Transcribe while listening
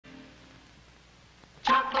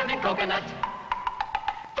Chocolate and coconut.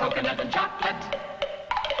 Coconut and chocolate.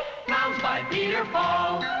 Mounds by Peter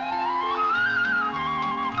Paul.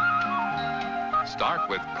 Start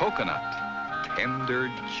with coconut.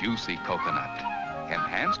 Tender, juicy coconut.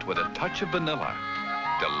 Enhanced with a touch of vanilla.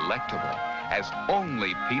 Delectable, as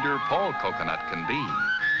only Peter Paul coconut can be.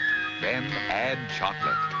 Then add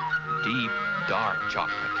chocolate. Deep, dark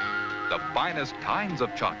chocolate. The finest kinds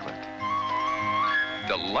of chocolate.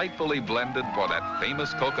 Delightfully blended for that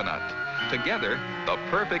famous coconut. Together, the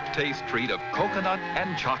perfect taste treat of coconut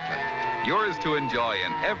and chocolate. Yours to enjoy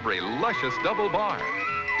in every luscious double bar.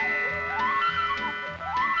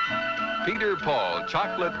 Peter Paul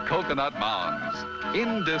Chocolate Coconut Mounds.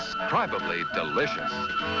 Indescribably delicious.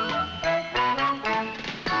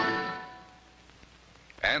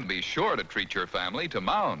 And be sure to treat your family to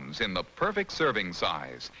Mounds in the perfect serving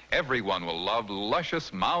size. Everyone will love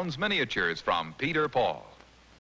luscious Mounds miniatures from Peter Paul.